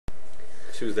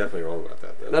she was definitely wrong about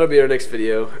that, though. That'll be our next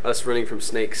video, us running from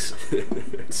snakes,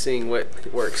 seeing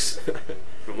what works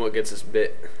and what gets us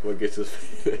bit. What gets us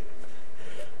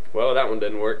Well, that one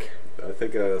didn't work. I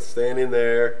think standing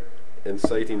there and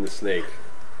sighting the snake,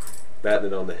 batting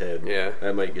it on the head, Yeah.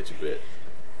 that might get you bit.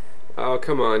 Oh,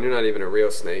 come on, you're not even a real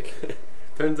snake.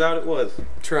 Turns out it was.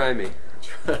 Try me.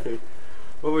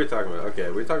 What were we talking about? Okay,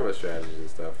 we were talking about strategies and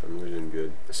stuff, and we're doing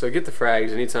good. So get the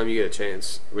frags anytime you get a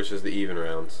chance. Which is the even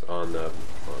rounds on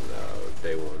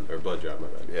day one, or blood drop, my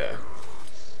bad. Yeah.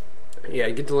 Yeah,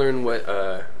 you get to learn what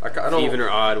I don't, even or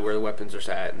odd where the weapons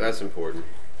are at. That's important.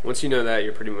 Once you know that,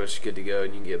 you're pretty much good to go,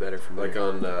 and you can get better from Like there.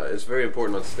 on, it's very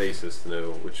important on stasis to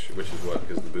know which is what,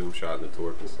 because the boom shot and the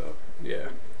torque and stuff. Yeah.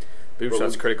 Boom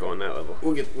shot's critical on that level.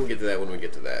 We'll get to that when we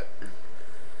get to that.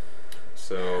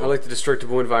 So I like the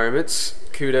destructible environments.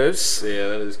 Kudos. yeah,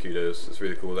 that is kudos. It's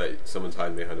really cool that someone's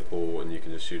hiding behind a pole and you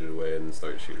can just shoot it away and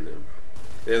start shooting them.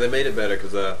 Yeah, they made it better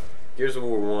because Gears of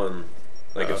War 1,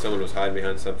 like if someone was hiding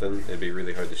behind something, it'd be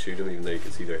really hard to shoot them even though you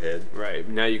could see their head. Right.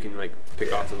 Now you can like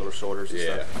pick off the little shoulders and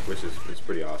stuff. Which is it's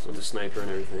pretty awesome. With the sniper and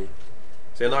everything.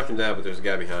 See, I knocked him down, but there's a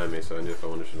guy behind me, so I knew if I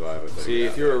wanted to survive, I'd take See, him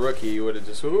if out. you were a rookie, you would have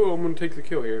just, oh, I'm going to take the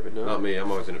kill here, but no. Not me.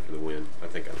 I'm always in it for the win. I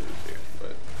think I lose here,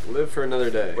 but Live for another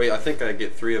day. wait, I think I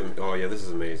get 3 of them. Oh yeah, this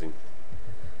is amazing.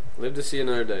 Live to see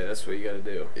another day. That's what you got to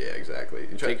do. Yeah, exactly.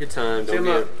 Take your time. See,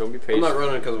 Don't be patient. I'm not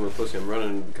running because I'm a pussy. I'm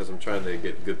running because I'm trying to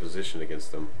get good position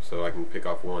against them, so I can pick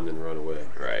off one and run away.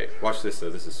 Right. Watch this though.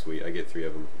 This is sweet. I get 3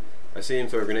 of them. I see him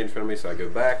throw a grenade in front of me, so I go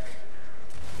back.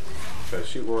 Try to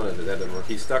shoot one, and that doesn't work.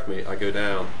 He stuck me. I go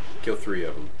down, kill 3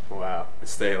 of them, Wow. and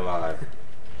stay alive.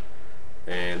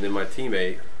 And then my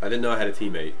teammate. I didn't know I had a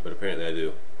teammate, but apparently I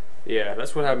do. Yeah,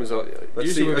 that's what happens. Usually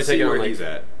we'll be Let's see taking on where like. he's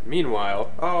at.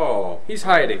 Meanwhile, Oh. he's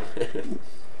hiding.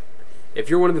 If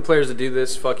you're one of the players that do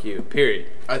this, fuck you. Period.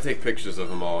 I take pictures of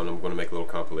them all, and I'm going to make a little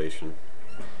compilation.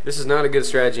 This is not a good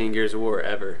strategy in Gears of War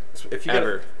ever. If you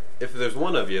Ever. if there's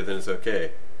one of you, then it's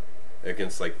okay.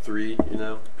 Against like 3, you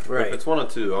know. But Right. if it's 1 or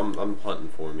 2, I'm hunting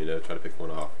for them. You know, try to pick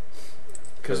one off.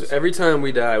 Because every time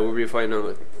we die, we'll be fighting on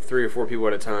like 3 or 4 people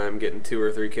at a time, getting 2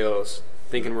 or 3 kills,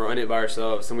 thinking we're on it by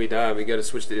ourselves. Then we die, we got to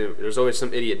switch to. There's always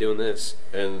some idiot doing this,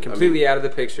 And completely out of the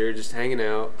picture, just hanging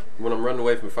out. when I'm running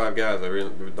away from 5 guys, I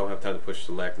really don't have time to push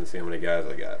select and see how many guys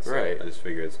I got. So Right. I just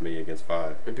figure it's me against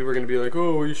 5. And people are going to be like,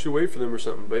 oh, well, you should wait for them or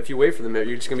something. But if you wait for them, you're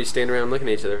just going to be standing around looking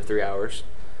at each other for 3 hours.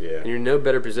 Yeah. And you're in no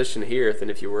better position here than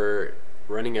if you were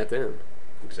running at them.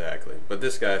 Exactly. But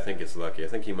this guy, I think, gets lucky. I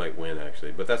think he might win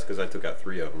actually. But that's because I took out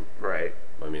 3 of them. Right.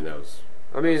 I mean, that was.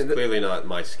 I mean, clearly not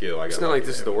my skill. I got. it's not like lucky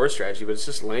this is there. the worst strategy, but it's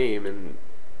just lame. And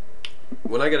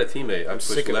When I get a teammate, I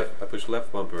sick push of left. I push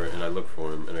left bumper and I look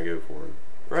for him and I go for him.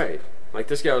 right. Like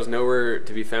this guy was nowhere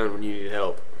to be found when you needed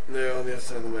help. They're on the other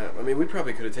side of the map. I mean, we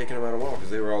probably could have taken him out of wall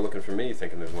because they were all looking for me,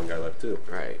 thinking there's one guy left too.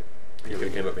 Right. He could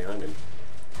have came up behind him.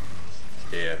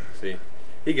 Yeah, see,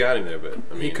 he got him there, but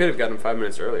I mean, He could have got him 5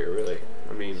 minutes earlier, really.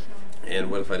 I mean, And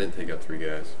what if I didn't take out 3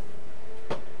 guys?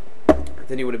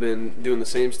 then he would have been doing the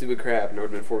same stupid crap, and there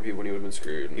would have been 4 people, and he would have been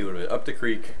screwed. He would have been up the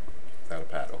creek without a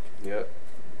paddle. Yep.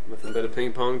 Nothing but a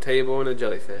ping pong table and a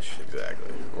jellyfish.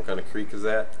 Exactly. What kind of creek is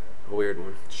that? A weird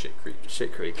one. Shit creek.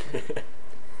 Shit creek.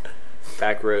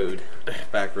 Back road.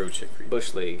 Back road shit creek.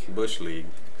 Bush league. Bush league.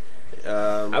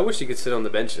 I wish you could sit on the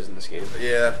benches in this game.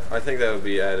 Yeah, I think that would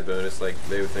be added bonus. Like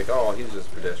they would think, oh, he's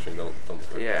just a pedestrian. Don't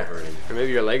Yeah. hurt him. Or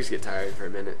maybe your legs get tired for a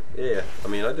minute. Yeah, I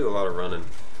mean, I do a lot of running.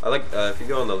 I like if you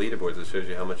go on the leaderboards, it shows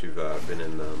you how much you've been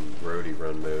in roadie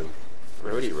run mode.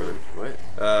 Roadie run?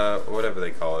 What? Whatever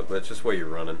they call it, but it's just where you're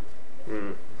running.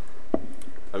 Hmm.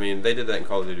 I mean, they did that in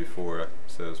Call of Duty 4,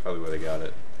 so that's probably where they got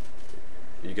it.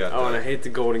 You got. Oh, and I hate the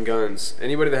golden guns.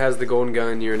 Anybody that has the golden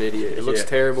gun, you're an idiot. It looks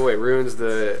terrible. It ruins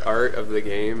the art of the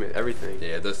game. Everything.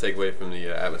 Yeah, it does take away from the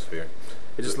atmosphere.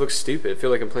 It just looks stupid. I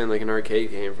feel like I'm playing like an arcade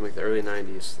game from like the early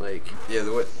 '90s. Like, Yeah,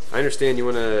 the way. I understand you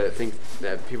want to think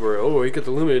that people are, oh, you got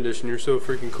the limited edition. You're so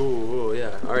freaking cool. Oh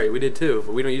yeah. All right, we did too,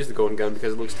 but we don't use the golden gun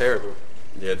because it looks terrible.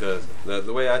 Yeah, it does.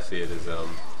 The way I see it is,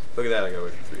 look at that. I got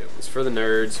away from 3 of them. It's for the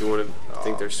nerds who want to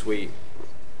think they're sweet.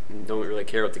 And don't really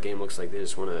care what the game looks like. They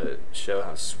just want to show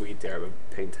how sweet they are by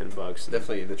paying $10. And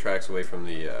Definitely detracts away from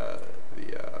the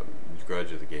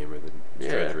grudge of the game or the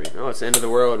treasury. No, it's the end of the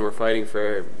world, and we're fighting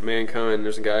for mankind.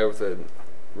 There's a guy with a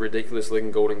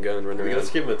ridiculous-looking golden gun running around. Let's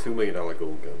give him a $2 million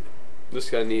golden gun. This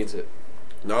guy needs it.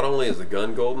 Not only is the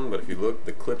gun golden, but if you look,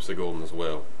 the clips are golden as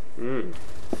well. Mm.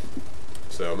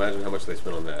 So imagine how much they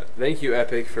spent on that. Thank you,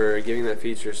 Epic, for giving that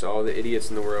feature so all the idiots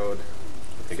in the world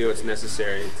feel it's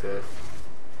necessary to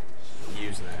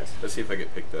use that. Let's see if I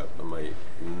get picked up. I might.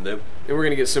 Nope. And we're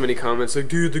gonna get so many comments like,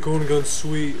 dude, the golden gun's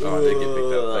sweet. Oh, I did get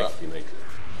picked up. Thanks,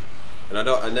 teammate. And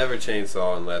I never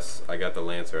chainsaw unless I got the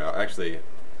Lancer out. Actually,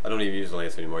 I don't even use the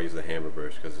Lancer anymore. I use the hammer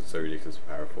burst because it's so ridiculously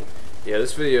powerful. Yeah,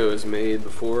 this video was made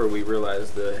before we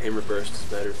realized the hammer burst is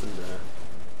better than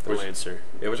the Lancer.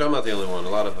 Yeah, which I'm not the only one. A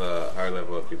lot of higher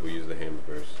level up people use the hammer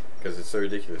burst because it's so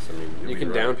ridiculous. I mean, you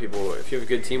can down people if you have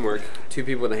good teamwork. 2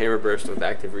 people with a hammer burst with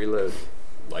active reload.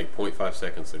 Like 0.5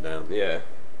 seconds, they're down. Yeah.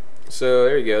 So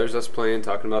there you go. There's us playing,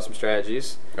 talking about some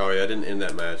strategies. Oh yeah, I didn't end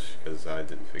that match because I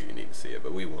didn't figure you need to see it,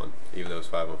 but we won, even though it was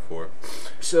 5-on-4.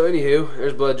 So anywho,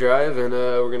 there's Blood Drive, and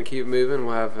we're gonna keep moving.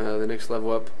 We'll have the next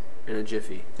level up in a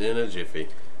jiffy. In a jiffy.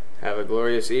 Have a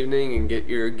glorious evening and get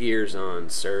your gears on,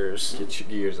 sirs. Get your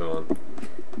gears on.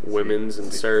 Women's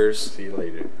and sirs. See you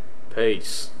later.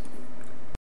 Peace.